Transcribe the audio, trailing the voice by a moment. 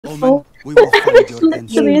Woman, we will find your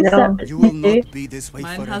answer. No. You will not be this way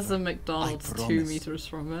Mine forever. has a McDonald's 2 meters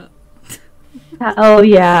from it. Oh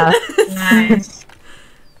yeah. Nice.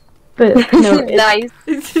 But no, Nice.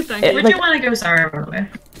 Thank you. Would you want to go, Sarah, by the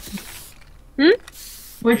way?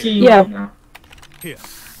 Would you? Yeah. Go? Here.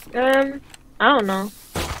 I don't know.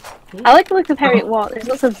 I like the look of Harriet Watt. There's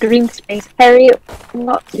lots of green space. Harriet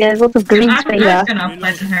Watt. Yeah, there's lots of green I'm space. not gonna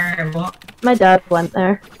play to Harriet Watt. my dad went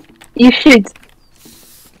there. You should.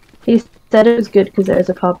 He said it was good because there was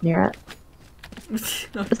a pub near it.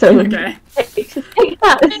 So Okay. take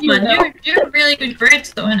that as you Man, know. you have really good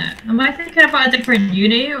grades though, innit? Am I thinking about a different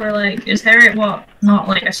uni, or like, is Harriet Watt not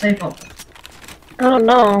like a staple? I don't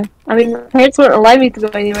know. I mean, my parents wouldn't allow me to go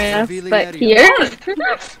anywhere, but here?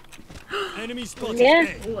 Enemy spotted.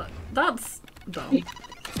 Yeah. That's dumb.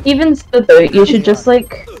 Even so though, you should just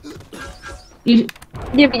like you.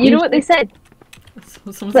 Yeah, but you know what they said?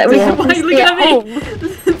 Someone's That we like, have why to are you stay looking at at me? home.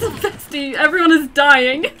 It's a bestie. Everyone is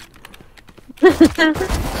dying.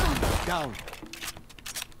 Down.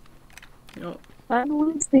 Yo. I don't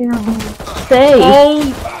want to stay at home. Say.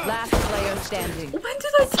 Oh, Last player standing. when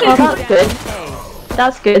did I say Oh, that? that's good.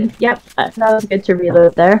 That's good. Yep, that was good to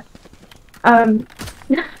reload there.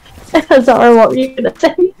 Zara, what were you gonna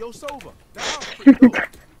say? Yo, Sova. I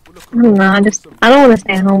don't know, I don't want to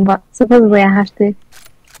stay at home, but supposedly I have to.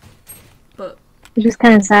 But It's just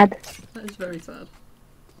kind of sad. that is very sad.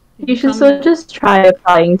 You should still just try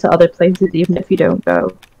applying to other places, even if you don't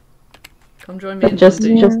go. Come join me But in just,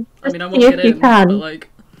 Dundee. just, I mean, I see won't if get you in, but can. like,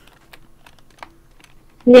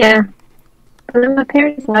 Yeah. But then my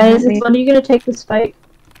parents Why is this? When are you gonna take this fight?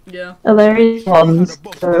 yeah. Hilarious ones.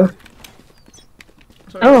 So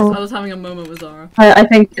Sorry, Oh. I was having a moment with Zara. I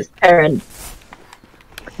think it's parents.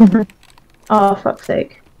 Oh fuck's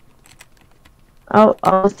sake!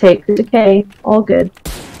 I'll take the decay. All good.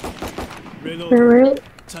 Reload.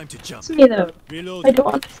 Time to jump. It's me though. Reload. I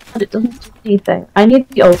don't understand. It doesn't do anything. I need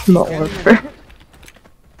the ultimate order.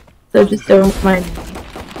 So just don't mind.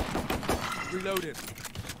 Reloaded.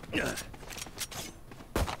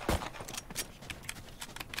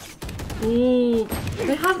 Ooh,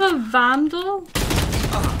 they have a vandal.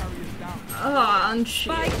 Ah, and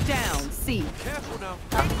shit. Spike down. C. Careful now.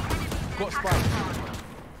 Got spike.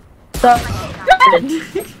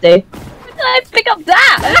 Stay. Where did I pick up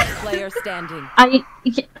that? Player standing.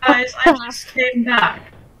 Guys, I just came back.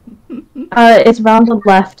 It's round and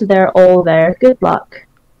left. They're all there. Good luck.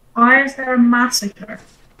 Why is there a massacre?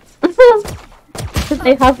 Because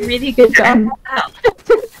they have really good guns.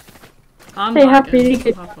 I'm They have lagging. really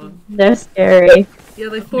good Have fun. They're scary. Yeah,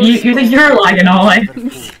 they forced You think you're lagging all the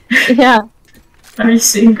way? Yeah. Have you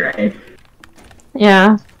seen Grey?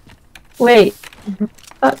 Yeah. Wait.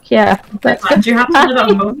 Fuck yeah. Do you have to live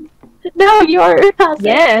at home? No, you're.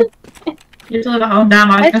 Yeah. You have to live at home. Damn,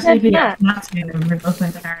 I was I gonna say said if you that. get flat together, we're both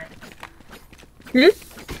going to Harriet.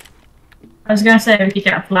 I was gonna say if you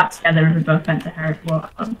get a flat together, we both went to Harriet.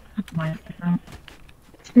 What? My account.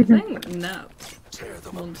 I think no.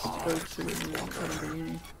 Wants to go to whatever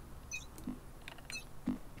uni.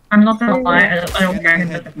 I'm not gonna lie, I don't care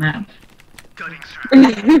who does that.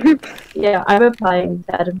 Yeah, I'm applying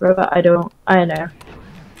to Edinburgh, but I don't. I know.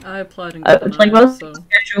 I applied in Like Ghana, most- so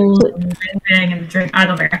Schedules and drinking and drink. I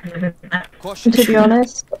don't care who does that. To be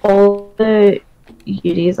honest, all the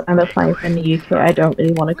unis I'm applying for in the UK, I don't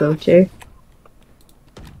really want to go to.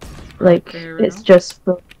 Like, Fair it's enough. just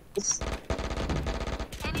for.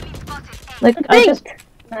 Like, I just.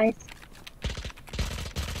 Nice.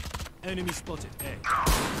 Enemy spotted.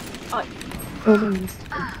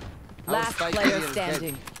 Last player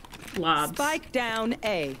standing. lads. Spike down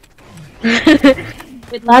A.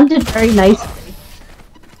 It landed very nicely.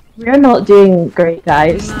 We're not doing great,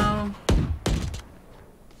 guys. No.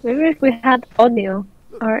 Maybe if we had audio,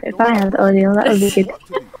 or if I had audio, that would be good.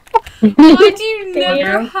 Why do you Yeah.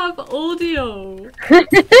 never have audio?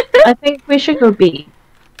 I think we should go B.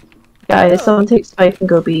 Guys, someone take Spike and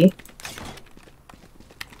go B.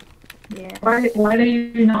 Yeah. Why do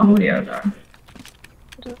you not audio though?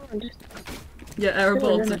 I don't know, just Yeah, air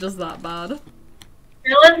bolts are just that bad.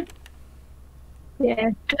 Dylan? yeah.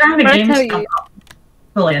 Could I have a Can I game tell stop you- up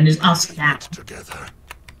fully and just ask that? Together.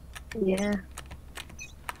 Yeah.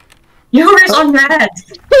 Yours on red!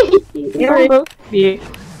 You're both of you.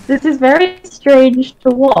 This is very strange to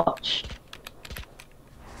watch.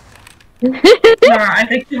 No, I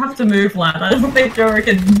think you have to move, lad. I don't think Joe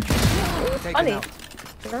can. Funny.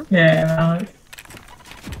 Yeah, well,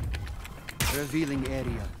 Revealing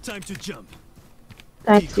area. Time to jump.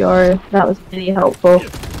 Thanks, Yor. That was really helpful.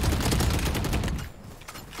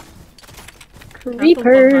 Careful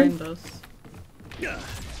Creeper. behind us.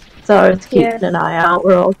 So I was keeping Yeah. an eye out.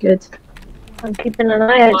 We're all good. I'm keeping an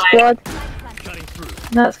eye out, squad. Cutting through.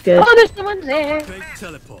 That's good. Oh, there's someone there. Fake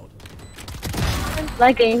teleport. I'm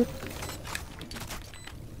lagging.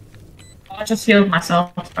 I just healed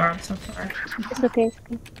myself. Sorry, I'm so sorry. It's okay. It's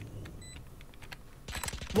okay.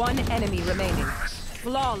 One enemy remaining.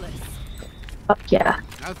 Flawless. Fuck yeah.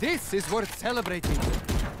 Now this is worth celebrating.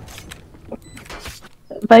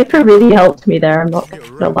 Viper really helped me there. I'm not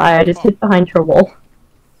gonna lie. I just hid behind her wall.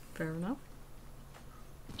 Fair enough.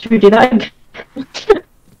 Should we do that again?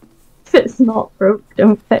 If it's not broke,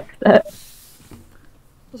 don't fix it.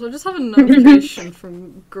 So I just have a notification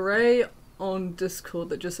from Gray on Discord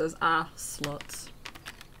that just says, sluts.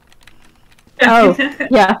 Oh,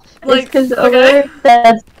 yeah. Like, because okay. over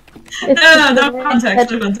says. No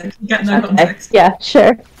context, no context. You get no Okay, context. yeah,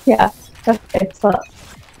 sure. Yeah. Okay, so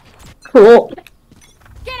cool.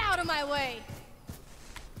 Get out of my way!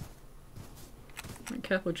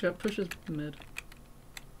 Careful, Jet pushes mid.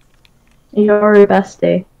 You're your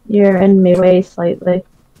bestie. You're in my way slightly.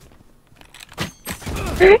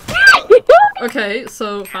 Okay,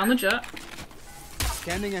 so found the Jet.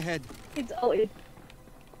 Scanning ahead. It's always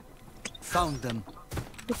Found them.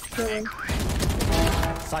 killing.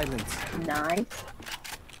 Silence. Nice.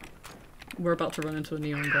 We're about to run into a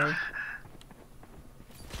neon guy.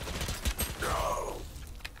 Oh,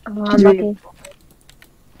 I'm lucky.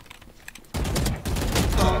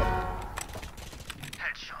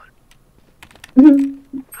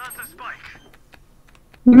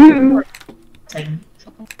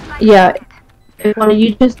 Yeah. If one of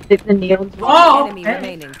you just stick the nails. Oh, Enemy okay.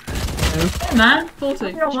 remaining. Hey, man. 40.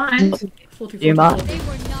 I don't mind. 40, Do you 40, mind? 40. They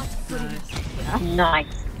were not good enough. Nice.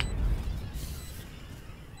 Nice.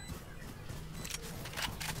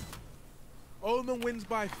 Omen wins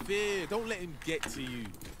by fear. Don't let him get to you.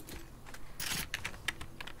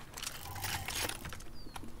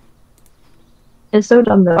 It's so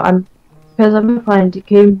dumb though. Because I'm applying to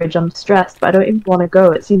Cambridge. I'm stressed, but I don't even want to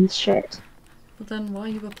go. It seems shit. But then why are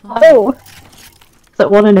you applying? Oh. So I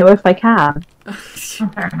want to know if I can. Oh,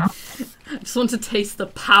 fair enough. I just want to taste the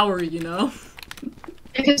power, you know?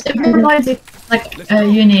 Because if you're applied to like a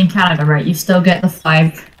uni in Canada, right, you still get the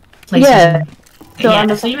 5 places. Yeah. So Yeah,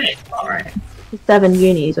 I'm so you make it alright. 7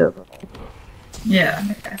 unis overall. Yeah.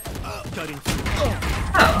 Okay. Cutting through.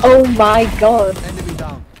 Oh. Oh my god. Enemy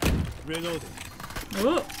down. Reloading.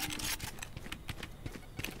 Oh,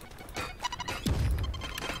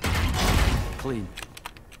 Clean.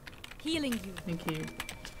 Healing you. thank you.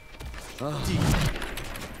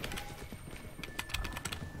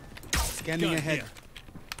 Scanning ahead.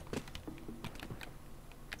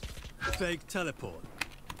 Fake teleport.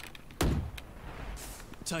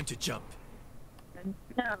 Time to jump.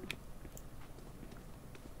 No.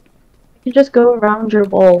 You just go around your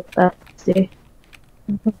wall. That's it.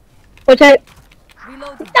 Watch out.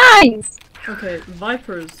 Reloading. Nice! Okay,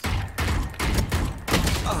 Vipers.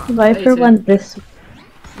 Viper 80. went this way.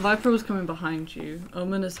 Viper was coming behind you.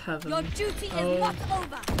 Omen is heaven. Your duty is Oh. not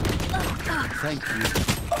over. Thank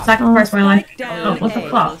you. Sacrifice my life. Down Oh, what the A.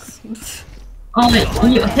 fuck? Oh,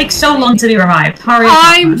 it takes so long to be revived. Hurry up.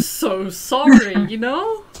 I'm man. so sorry, you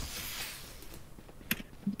know?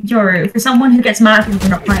 Yoru, for someone who gets mad when you're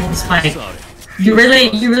not playing this fight, Sorry. you really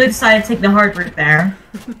decided to take the hard route there.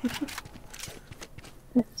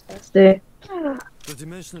 Bestie. The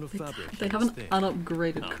dimensional fabric. They have an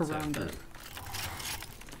unupgraded Karanda.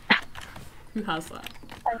 Who has that?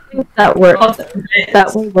 I think that works.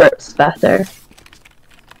 That one works better.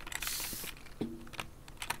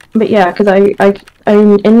 But yeah, because I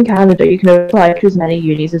mean, in Canada you can apply to as many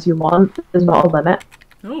unis as you want. There's not a limit.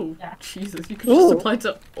 Oh, Jesus, you could just apply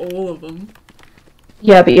to all of them.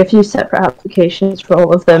 Yeah, but you have to use separate applications for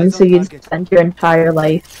all of them, Eyes so on you target. spend your entire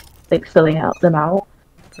life like filling them out.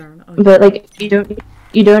 Fair enough. But like you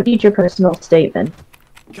don't need your personal statement.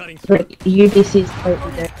 Cutting through. Like UBC is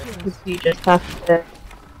slightly different because you just have to.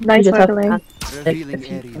 Nice you just have to work, answer, like, a Revealing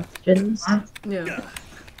few area. questions. Yeah.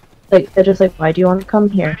 Like they're just like, why do you want to come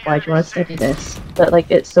here? Why do you want to study this? But like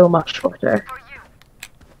it's so much shorter.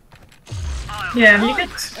 Yeah, I mean, you could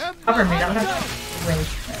cover me. That would have been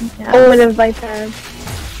great. Yeah. Oh, and a Viper.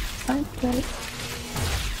 Okay.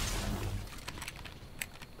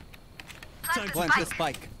 Time to Plant the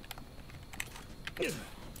spike.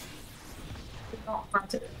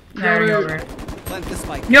 There, Yoru. Plant the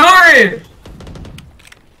spike. Yoru!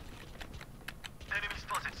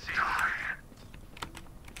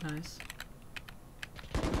 Nice.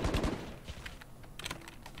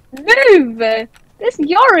 Move! This is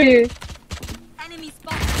Yoru! Enemy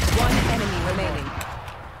spotted. one enemy remaining.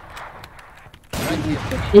 Right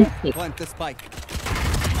here. Disney. Plant the spike.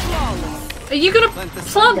 Flawless. Are you gonna Plant the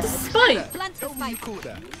plant the spike. spike? Plant the Tell me you spike. caught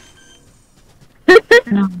that.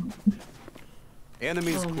 No.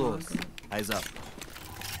 Enemies Oh my close. God. Eyes up.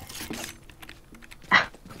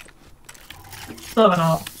 Still an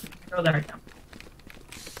all. Oh, there we go.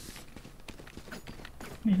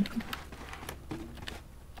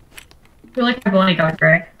 I feel like I've only got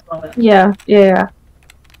Grey. Love it. Yeah.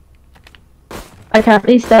 I can't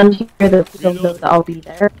really stand here that people know that I'll be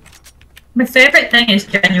there. My favourite thing is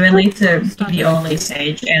genuinely to be the only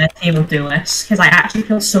Sage in a team of duelists, because I actually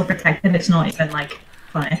feel so protected, it's not even, like,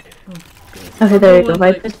 funny. Okay, there you go. Everyone, I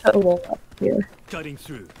like- just put a wall up here. Cutting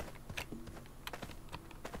through.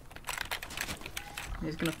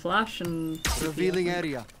 He's gonna flash and Revealing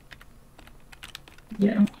area.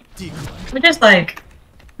 Yeah. Decoy. We're just, like,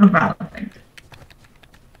 a Valorant, I think.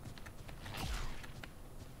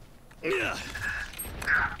 Yeah.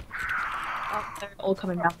 They're all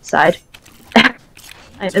coming down the side.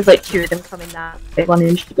 And there's like 2 of them coming that way, 1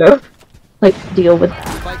 inch to go. Like, deal with that.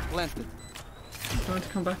 Spike planted. I'm going to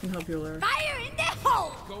come back and help you, Lara. Fire in the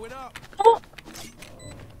hole! Going up.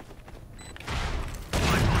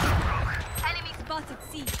 Enemy spotted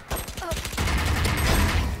C.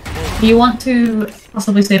 If you want to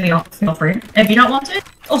possibly save me off, feel free. If you don't want to,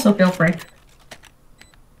 also feel free.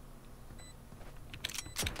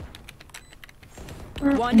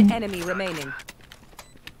 One enemy remaining.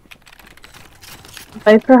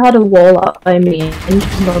 Viper had a wall up by me, and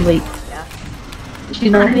she's normally, yeah.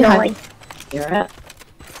 She's normally hiding near it.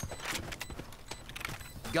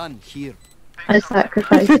 Gun here. I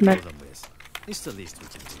sacrificed my. Kill them with. It's the least we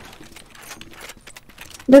can do.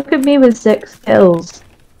 Look at me with 6 kills.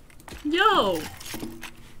 Yo!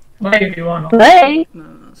 Whatever you want. Play! No,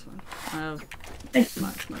 that's fine. I have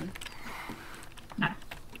match money.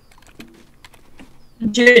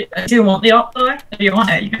 Do you want the op though? If you want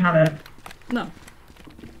it, you can have it. No.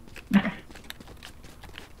 Okay.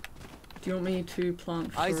 Do you want me to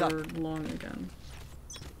plant Eyes for up. long again?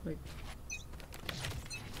 Like,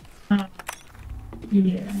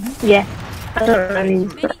 Yeah. Yeah. I don't really.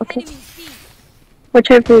 Many Okay. enemies C. Which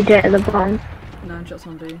hopefully get at the bomb. 9 shots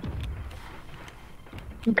on B.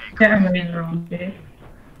 Get him in the wrong way.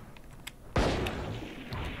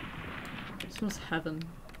 This was heaven.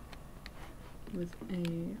 With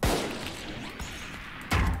a...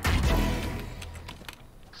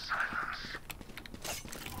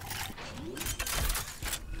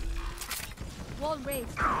 Wall raised.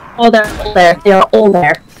 Oh, they're all there. They are all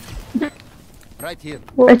there. Right here.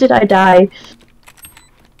 Where did I die?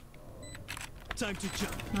 Time to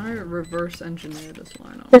jump. Now I reverse engineer this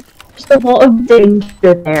lineup. There's a lot of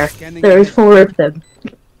danger there. Scanning There's ahead. 4 of them.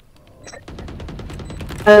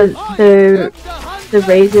 The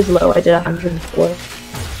raise is low. I did 104.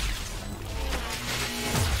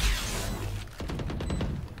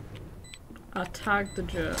 I tagged the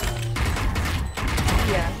jet.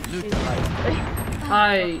 Yeah.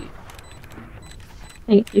 I...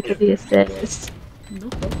 Thank you for the assist. No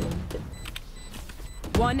problem.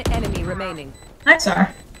 One enemy remaining. Nice,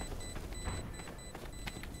 sir.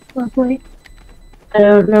 Lovely. I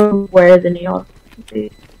don't know where the neon should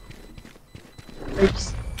be.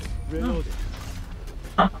 Oops. Reloading.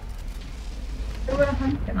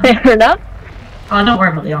 Fair enough. Oh, don't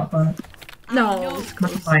worry about the op, but No, know it's I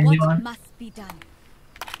close. can find you what one. must be done.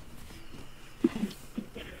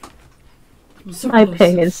 I'm so My close.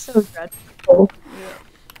 ping is so dreadful.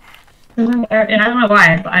 I don't know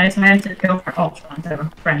why, but I decided to go for Ultra instead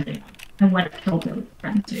of Frenzy. I would have killed it with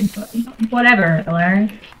Frenzy, but you know, whatever,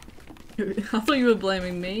 Larry. I thought you were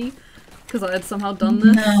blaming me because I had somehow done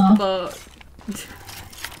this, No. but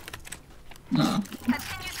No.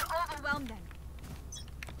 Continue to overwhelm them.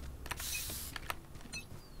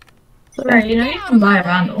 Sorry, you know you can buy a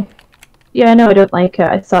Vandal. Yeah, no, I don't like it.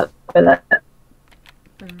 I suck with it.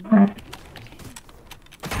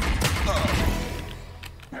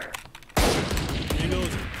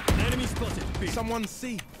 Reloading. Enemy spotted. B. Someone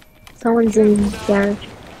see. Someone's in garage.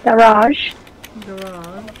 garage.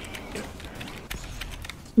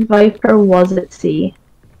 Viper was at sea.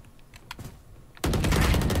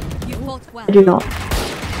 You fought well. I do not.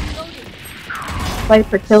 Loading.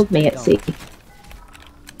 Viper killed me at sea.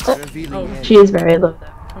 Revealing Oh. area. She is very low though.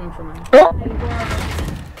 Coming from me.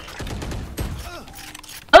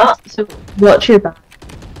 Oh! So watch your back.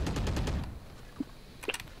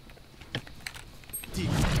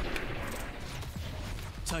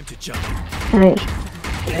 Time to jump. Right.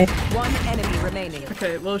 One enemy remaining.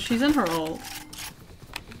 Okay, well she's in her ult.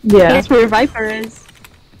 Yeah. Guess where Viper is.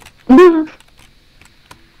 Well,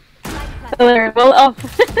 oh.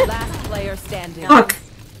 Last player standing. Fuck!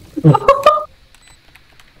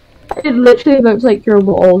 It literally looks like your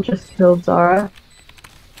wall just killed Zara.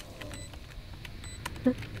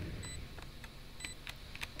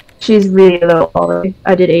 She's really low, Ollie.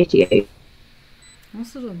 I did 88. I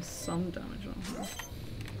must have done some damage on her.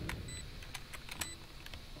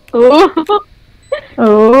 Oh.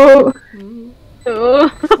 Oh.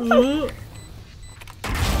 Oh. Ooh.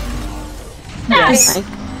 Yes.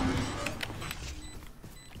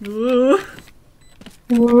 Ooh.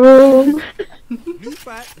 Whoa. New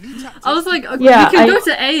fight, new tactics. I was like, okay, Yeah, you can I- go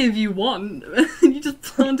to A if you want. You just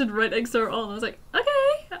planted right next to her all. I was like,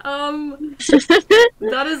 okay,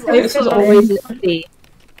 that is Viper's also always at C.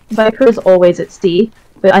 Viper is always at C,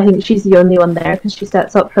 but I think she's the only one there because she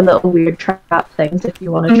sets up her little weird trap things if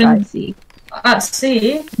you want to try C. At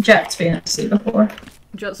C, Jet's been at C before.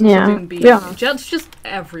 Jet's also Yeah. doing B. Yeah. Jet's just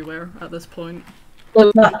everywhere at this point.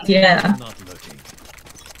 Look, Yeah. Not looking.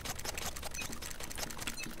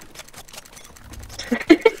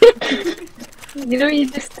 You know, you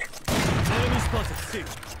just. Enemy spotted. C.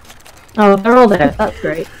 oh, they're all there. That's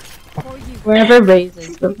great. For you. Wherever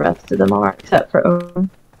raises, the rest of them are, except for Owen.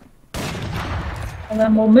 And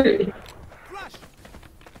then we'll move. Flash.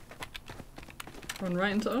 Run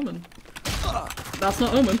right into Omen. That's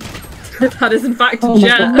not Omen. That is in fact Oh my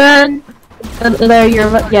Jet. God. Man. There, you're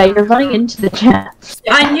running into the jet.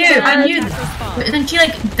 I knew that. But then she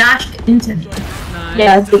like dashed into me. Nice.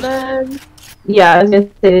 Yeah, yeah, I was gonna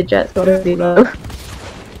say the jet's gotta be low.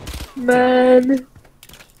 Man.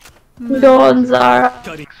 Go on, Zara.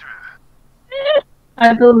 Cutting.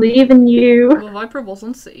 I believe in you. Well, Viper was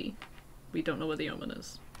on C. We don't know where the Omen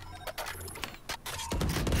is.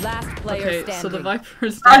 Last player Okay, standing. so the Viper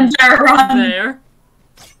is Run, Jar, run. there.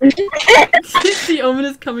 The Omen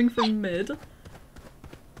is coming from mid.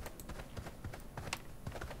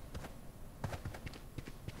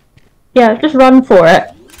 Yeah, just run for it.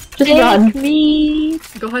 Just run. Take me.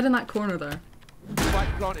 Go hide in that corner there. Spike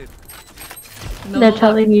planted. No, They're that-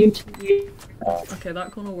 telling you to use. Okay,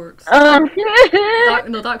 that corner works.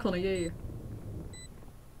 That corner, yeah.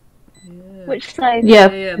 Yeah. Which side? Yeah,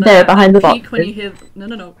 there, there behind the peek box. when you hear.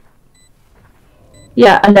 No.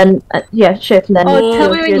 Yeah, and then yeah, shift and then. Oh,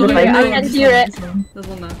 tell me you'll when hear you the hear it. Viper. I can hear it. There's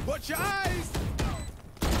one there. Watch your eyes.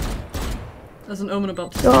 There's an Omen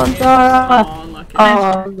about to. Go on, spawn. Zara. Oh, unlucky.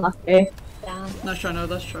 Oh, lucky. Nice try, no,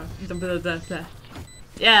 let's try.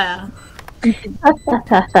 Yeah.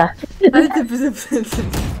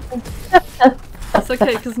 That's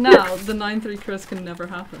okay, because now the 9-3 Chris can never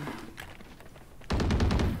happen.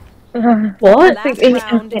 What? Last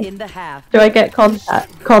round in the half. Do I get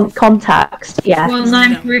contacts? Yeah. Well,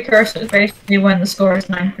 9-3 curse is basically when the score is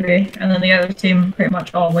 9-3, and then the other team pretty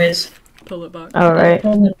much always Pull it back. Alright.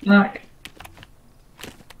 pull it back.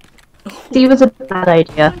 C was a bad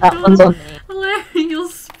idea. That one's on me.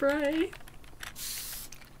 Hilarious spray.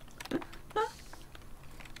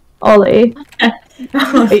 Ollie.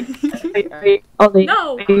 Wait, Ollie.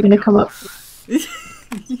 No! Are you gonna come up?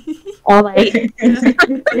 Ollie. Guys,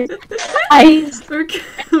 Okay,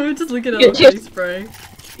 we're just looking at You're the just- spray.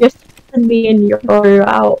 you're sending me and your brother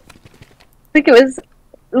out. I think it was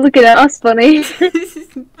looking at us funny.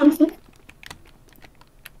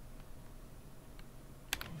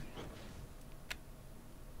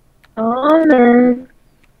 Oh man.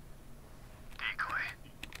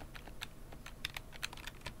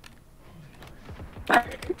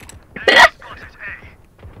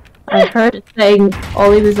 I heard it saying,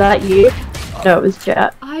 Ollie, was that you? No, it was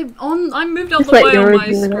Jet. I moved out Just the like way you on were my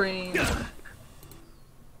doing it. screen.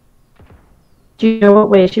 Do you know what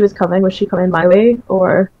way she was coming? Was she coming my way,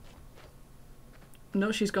 or?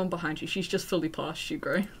 No, she's gone behind you. She's just fully past you,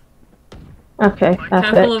 Gray. Okay, Careful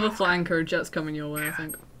perfect. of a flanker. Jet's coming your way, I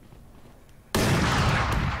think.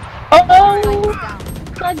 Oh!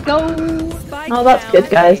 Let's go! Spike Oh, that's down good,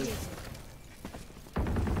 guys.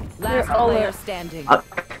 Last They're all player up. standing. Uh,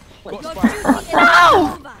 Your duty is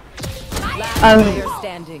over. Last player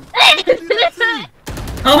standing.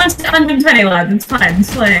 Oh, it's 120 lads, it's fine,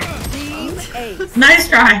 it's like, Team Ace. nice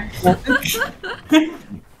try.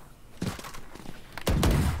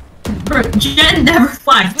 Bro, Jen never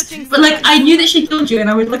flanked. But like, I knew that she killed you and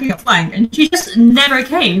I was looking at flank, and she just never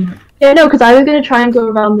came. Yeah, no, because I was gonna try and go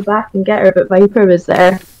around the back and get her, but Viper was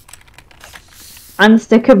there. I'm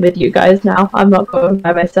sticking with you guys now. I'm not going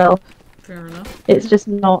by myself. Fair enough. It's just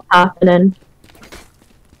not happening.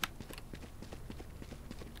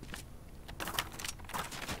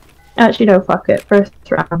 Actually, no, fuck it. First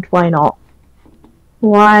round, why not?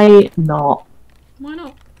 Why not? Why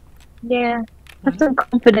not? Yeah. Have some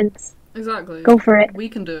confidence. Exactly. Go for it. We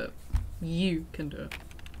can do it. You can do it.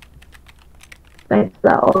 Thanks,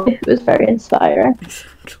 that all. It was very inspiring.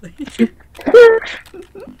 Exactly.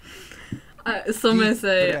 Some may Deep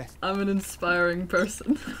say breath. I'm an inspiring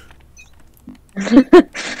person.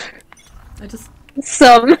 I just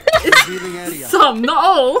Some. Revealing area. some, not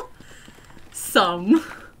all. Some.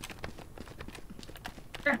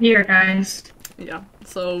 Here, guys. Yeah.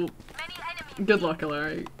 So good luck,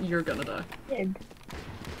 Larry. You're gonna die.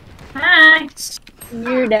 Thanks.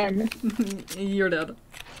 You're done. You're dead.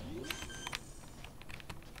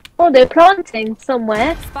 Oh, they're planting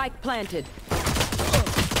somewhere. Spike planted.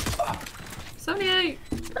 78.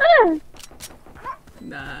 Ah,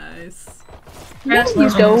 Nice. That's you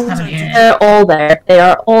don't. They're all there. They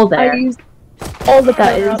are all I there. used all the That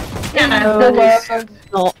power is up. Yeah, no, The world.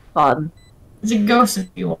 not fun. there's a ghost if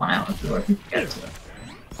you want out if you want to get to it.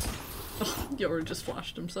 Yoru just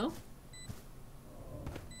flashed himself.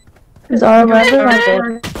 Zara, wherever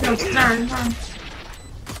I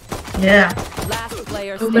Yeah. Last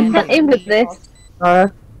player Get standing. in with this.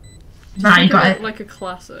 Zara. Nah, you got it. Like a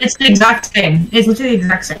classic. It's the exact same. It's literally the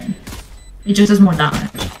exact same. It just does more damage.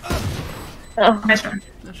 Oh, Nice try.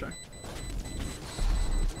 Not sure.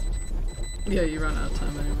 Yeah, you ran out of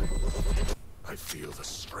time anyway. I feel the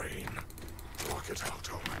strain. Block it out,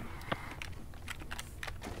 Omen.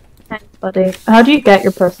 Thanks, buddy. How do you get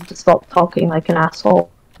your person to stop talking like an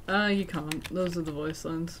asshole? You can't. Those are the voice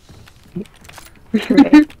lines.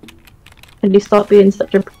 Great. Can you stop being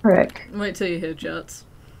such a prick? Wait till you hear Jets.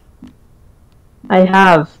 I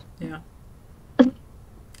have. Yeah.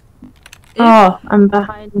 Oh, I'm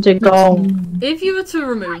behind a gong. If you were to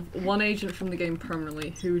remove one agent from the game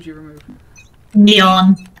permanently, who would you remove?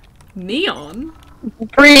 Neon. Neon?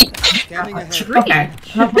 breach. Scanning ahead. Okay.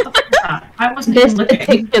 What the fuck is that? I wasn't This even looking.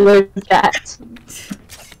 particular jet.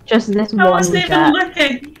 Just this I one wasn't even jet.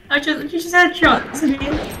 looking. You just had shots.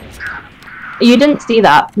 You didn't see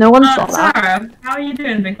that. No one saw that. Sarah, how are you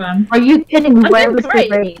doing, big man? Are you kidding me? I'm Where doing was the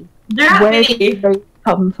great. rain? They're Where happy. did the rain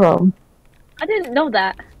come from? I didn't know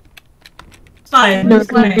that. Fine. No, it's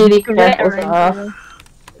be fine. really Great careful, Sarah. arrangement.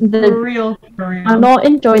 For The, real, for real. I'm not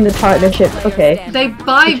enjoying the partnership. Okay. They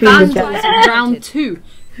buy Between the Vandals jets. round 2.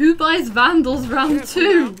 Who buys Vandals round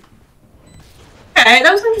 2? Okay,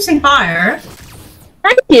 that was an interesting fire.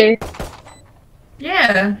 Thank you.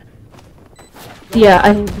 Yeah. Yeah,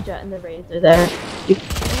 I think the jet and the razor there.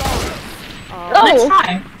 Let's Oh,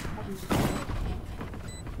 try.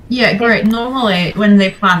 Yeah, great. Normally, when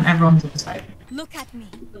they plant, everyone's on the side. Look at me.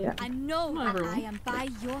 Yeah. I know Come on, that everyone. I am by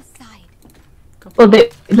your side. Well,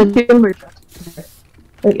 the two were just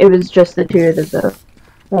like it was just the two of the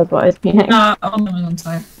bad boys. Yeah. No, all of them was on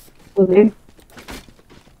side. Really?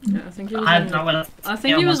 Yeah, I think he was I on don't know what I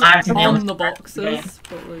think he was I think they on almost- the boxes,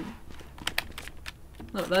 but like...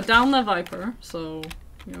 Look, they're down their Viper, so...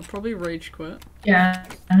 You know, probably rage quit. Yeah,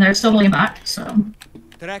 and they're still holding back, so.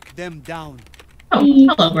 Track them down. Oh,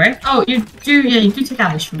 hello, Gray. Oh, you do take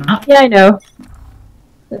damage from that. Yeah, I know.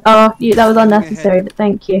 Oh, that was unnecessary, but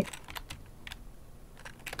thank you.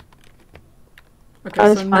 I Okay,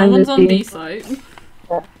 was so no fine one's with on you. B site.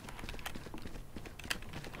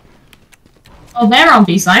 Oh, they're on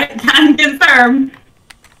B side. Can confirm.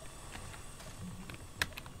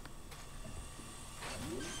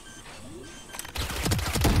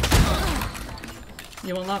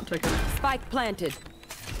 You want that ticket? Spike planted.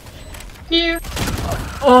 You.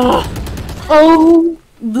 Oh! Oh,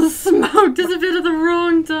 The smoke disappeared at the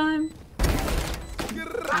wrong time!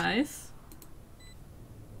 Nice.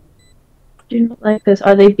 do you not like this?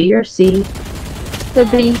 Are they B or C? the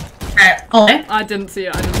B. Right, okay. I didn't see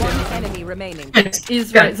it, I didn't see One it. enemy remaining. Good.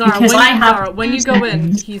 He's Good, right, Zara, because I have Zara, when you 2 go in,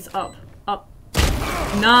 seconds. he's up. Up.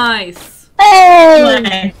 Nice! Hey!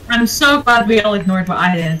 Okay, I'm so glad we all ignored what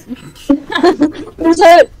I did. There's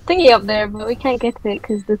a thingy up there, but we can't get to it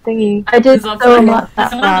because the thingy. I did It's so upside much There's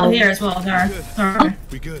that a level round. here as well, Zara. Sorry.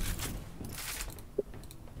 We good.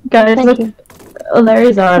 Guys, Thank look, you.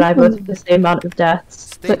 Larry, Zara, and I both have the same amount of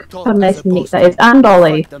deaths. Stay Look taut how as nice a and neat post. that is. And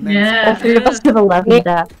Ollie. Fight the men. All Yeah. three of us have 11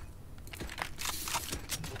 deaths.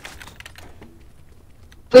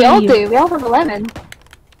 We all do. We all have 11.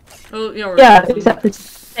 Oh, you're Yeah, right. except for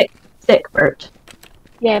sick Bert.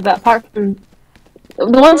 Yeah, but apart from the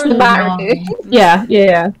ones that matter, dude.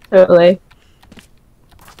 Yeah, totally.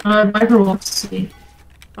 Viper wants to see.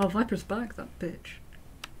 Oh, Viper's back, that bitch.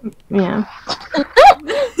 Yeah.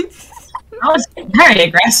 That was very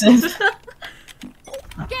aggressive.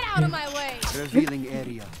 Get out of my way! Revealing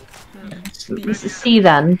area. C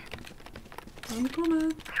then. I'm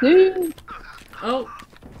coming. Dude. Oh.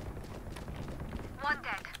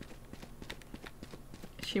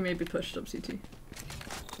 She may be pushed up CT.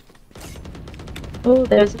 Oh,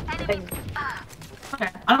 there's a thing. Okay,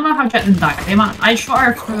 I don't know how Jet didn't die. I shot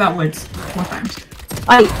her through that woods 4 times.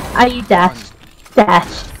 I dash.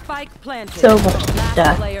 Spike planted. So much Last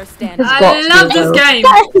death. player standing. It's got I to love be this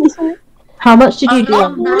low. game. How much did you do?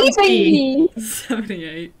 Leaving me.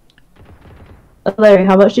 78. Larry,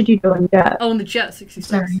 how much did you do on Jet? Oh, and the jet 66.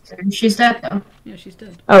 Sorry, she's dead though. Yeah, she's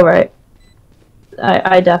dead. Oh, right.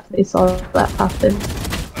 I definitely saw that happen.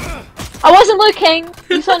 I wasn't looking.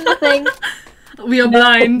 You saw nothing. We are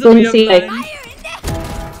blind. Don't We are see it. blind.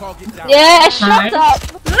 Target down. Yeah, shut Nice. up.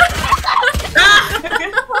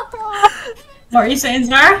 What are you saying,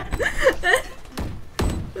 Zara?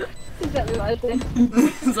 Exactly what I was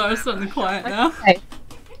saying. Zara's starting to quiet now. Okay.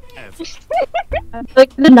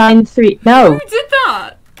 Like the 9-3. No. Who did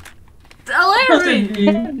that? Larry!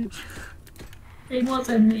 me. It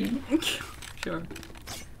wasn't me. Sure.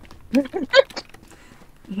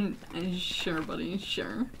 Sure, buddy.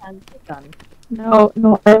 Sure. No,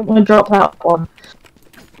 I don't want to drop that one.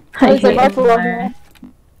 I There's a hate rifle it. on there.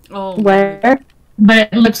 Oh. Where? But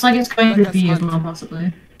it looks like it's going Like to a be as sponge. well,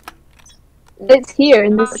 possibly. It's here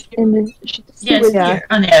in this. Yes, Yeah. here.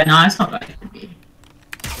 Oh, yeah, no, it's not going to be.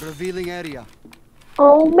 Revealing area.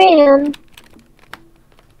 Oh man.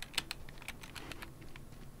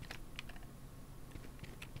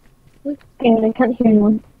 And I can't hear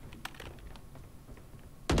anyone.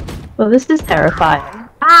 Well, this is terrifying.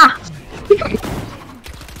 Ah!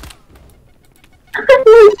 I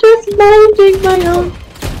was just managing my own.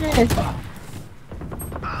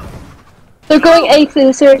 They're going A to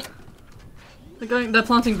the search. They're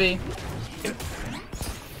planting B.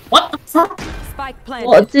 What the fuck? Spike planted.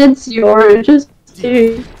 What did your just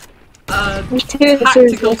do? There's two in the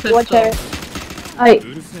Tactical search. Watch pistol. out.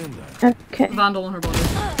 Okay. Vandal on her body.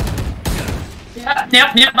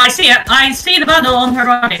 Yep, I see it. I see the bundle on her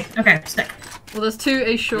body. Okay, stick. Well, there's two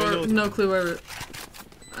A short. No clue where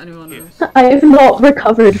anyone knows. I have not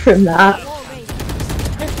recovered from that.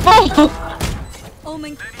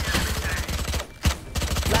 Omen.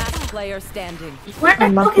 Last player standing. Where the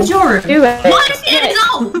fuck is yours? Do it. Why is he in his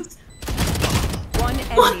own? One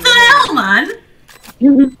enemy What the remaining.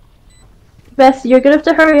 hell, man? Bess, you're gonna have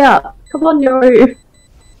to hurry up. Come on, Yoru.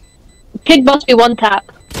 Kid must be one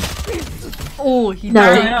tap. Oh, he No.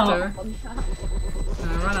 raped No. her. I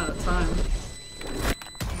ran out of time.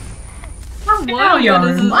 Wow,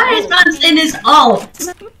 yours. Why is man in his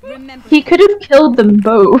ult? Remember. He could have killed them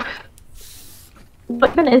both.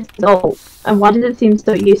 What even is his ult? And why did it seem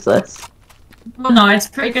so useless? Well, no, it's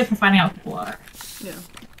pretty good for finding out people are. Yeah.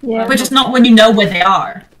 Yeah. But just not when you know where they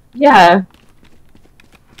are. Yeah.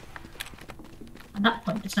 At that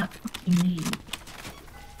point, it's not fucking need.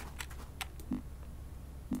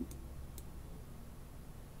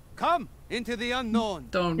 Come into the unknown.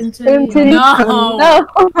 Don't. No.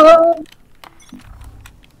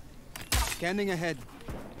 Scanning ahead.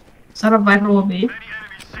 Is that a Viper will be?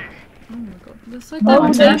 Oh my god. There's like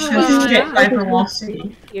Oh, that no. never Shit, ran. Viper will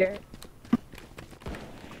see. Here.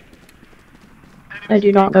 I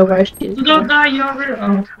do not know where she is. Don't die, you're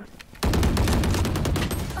oh.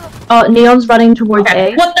 Oh, Neon's running towards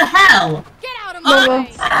Okay, A. what the hell? Get out of my way.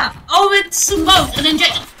 Oh, it's smoke and then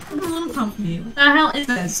just. What the hell is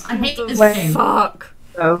this? I hate this Where- game. Fuck.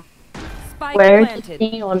 So, Spike where planted.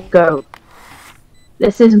 did Neon go?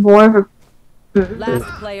 This is more of a... Last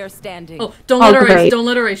player standing. Oh, don't let her great. race. Don't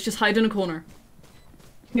let her race. Just hide in a corner.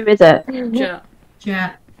 Who is it? Jet.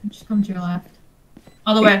 Jet, just come to your left.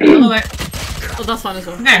 All the way, all the way. Oh, that's fine as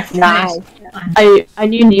well. Okay, Nice. I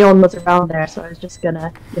knew Neon was around there, so I was just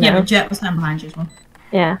gonna, you Yeah, know. but Jet was down behind you as well.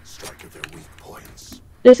 Yeah. Strike at their weak points.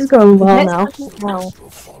 This is going well now. Will follow.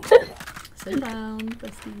 Stay round,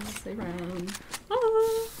 bestie. Stay round.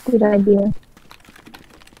 Ah. Good idea.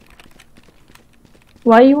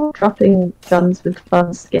 Why are you all dropping guns with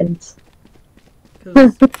fun skins?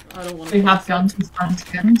 Because I don't want to. We have guns with fun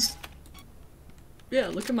skins. Yeah,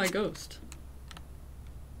 look at my ghost.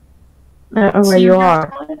 I don't know where See you your are.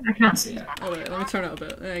 ghost? I can't see it. Oh wait, let me turn it a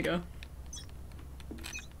bit. There you go.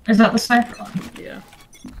 Is that the sniper one? Yeah.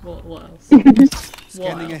 What else?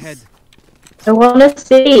 Scanning ahead. I wanna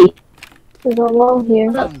see. There's a wall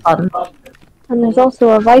here. That's fun. And there's also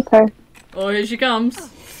a Viper. Oh, here she comes.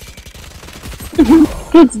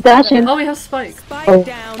 Kids dashing. Oh, we have Spike. Spike Oh.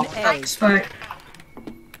 down A. Spike.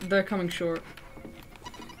 They're coming short.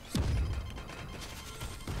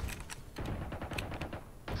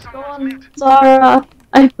 Go on, Zara.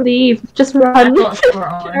 I believe. Just I run. thought so were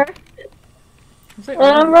on. It's like,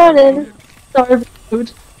 I'm running. Zara,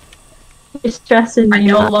 rude. You're stressing I me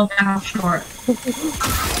no out. longer have short.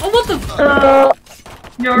 Oh, what the?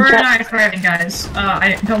 You're Jet. not fighting, guys.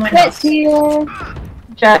 I don't like Let's us. here.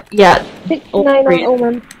 Jack, yeah. 69 on great.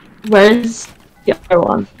 Omen. Where's the other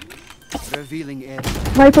one? Revealing area.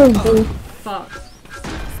 Viper B. Fuck.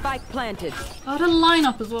 Spike planted. I had a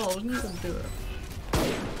lineup as well. I wasn't even gonna do it.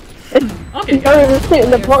 Okay. You gotta just sit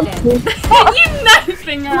in the box. You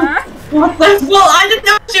knifing her! What the? Well, I didn't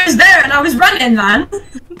know she was there, and I was running, man.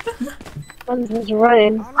 One's just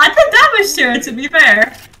running. I did damage to her, to be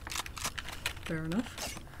fair. Fair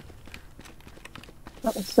enough.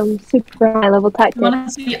 That was some super high level tactic. You want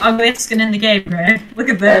to see the ugliest skin in the game, right? Look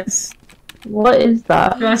at this. What is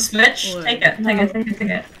that? You want to switch? What? Take it, take it, take it, take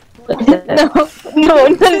it. What is it?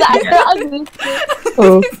 No, that's not ugly.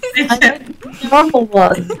 Oh, Take it. normal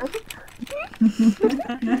one.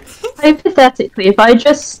 Hypothetically, if I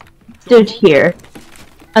just stood here,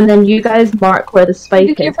 and then you guys mark where the spike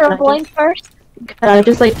You is, give her a blind first? can I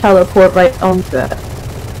just like teleport right onto it?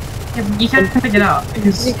 Yeah, but you can't pick it up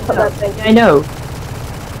because. You cut that thing. I know.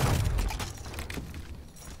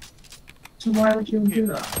 So why would you do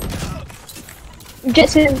that?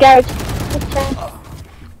 Jitsu's garage.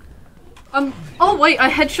 Oh wait, I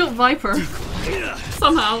headshot Viper.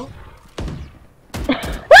 Somehow.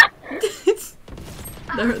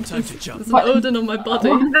 There's an Odin on my body.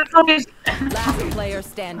 Last player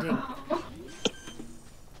standing.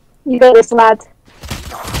 You got this, lad.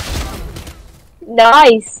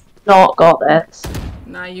 Nice. Not got this.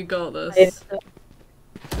 Nah, you got this.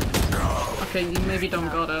 Okay, you maybe don't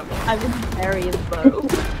got it. I was very low.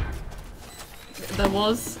 There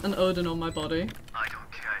was an Odin on my body.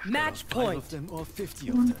 Match point.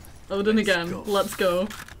 Odin again. Let's go.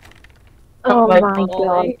 Oh my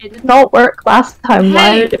god. It did not work last time. Why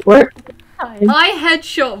Hey! did it work this time? I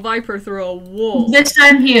headshot Viper through a wall. This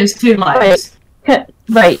time he has 2 lives.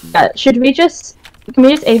 Right, yeah. Should we just... Can we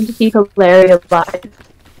just aim to keep Hilaria alive?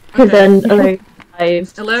 Because Okay. then Hilaria's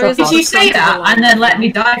alive. Hilaria's Did on you the say front of that the line. and then let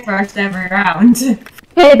me die first every round?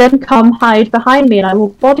 Okay, then come hide behind me and I will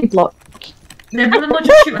body block. They're gonna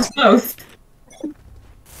just shoot us both.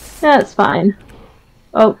 Yeah, it's fine.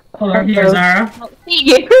 Oh, Over here, Zara. I'll see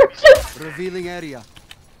you. Revealing area.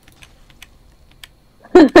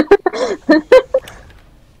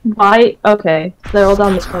 Why? Okay, they're all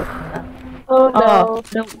down the slope. Oh Oh, no. I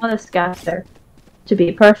don't want to scatter. To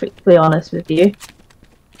be perfectly honest with you.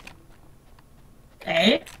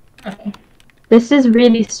 Okay. Okay. This is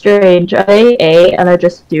really strange. Are they A and are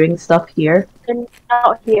just doing stuff here? They're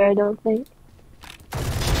not here, I don't think.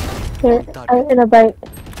 They're out and about.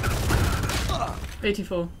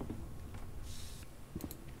 84.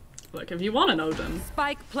 Look, if you want an Odin,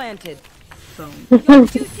 Spike planted. don't.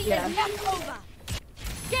 Two seasons left over.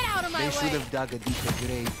 Get out of my They should way. have dug a deeper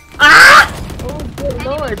grave. Oh, good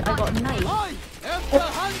lord, I got a knife. Oi! After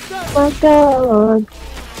hunter! Oh my god.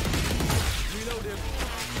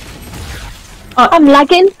 Oh, I'm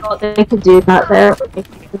lagging. thought they could do that there.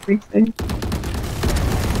 Everything.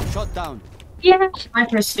 Shot down. Yeah. I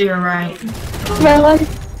pressed you right. Well,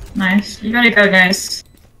 Nice. You gotta go, guys.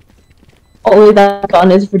 Only that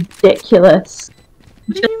gun is ridiculous.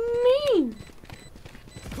 What do you mean?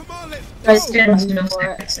 Come on, let's Guys, go. skin's real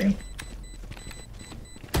sexy.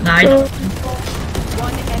 No, I don't.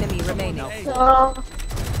 One enemy remaining.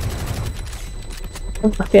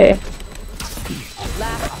 Okay.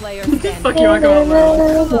 Last player standing. Fuck you, I go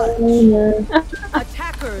out now.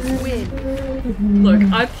 Attackers win. Look,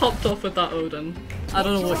 I popped off with that Odin. I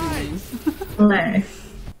don't know what you mean. No.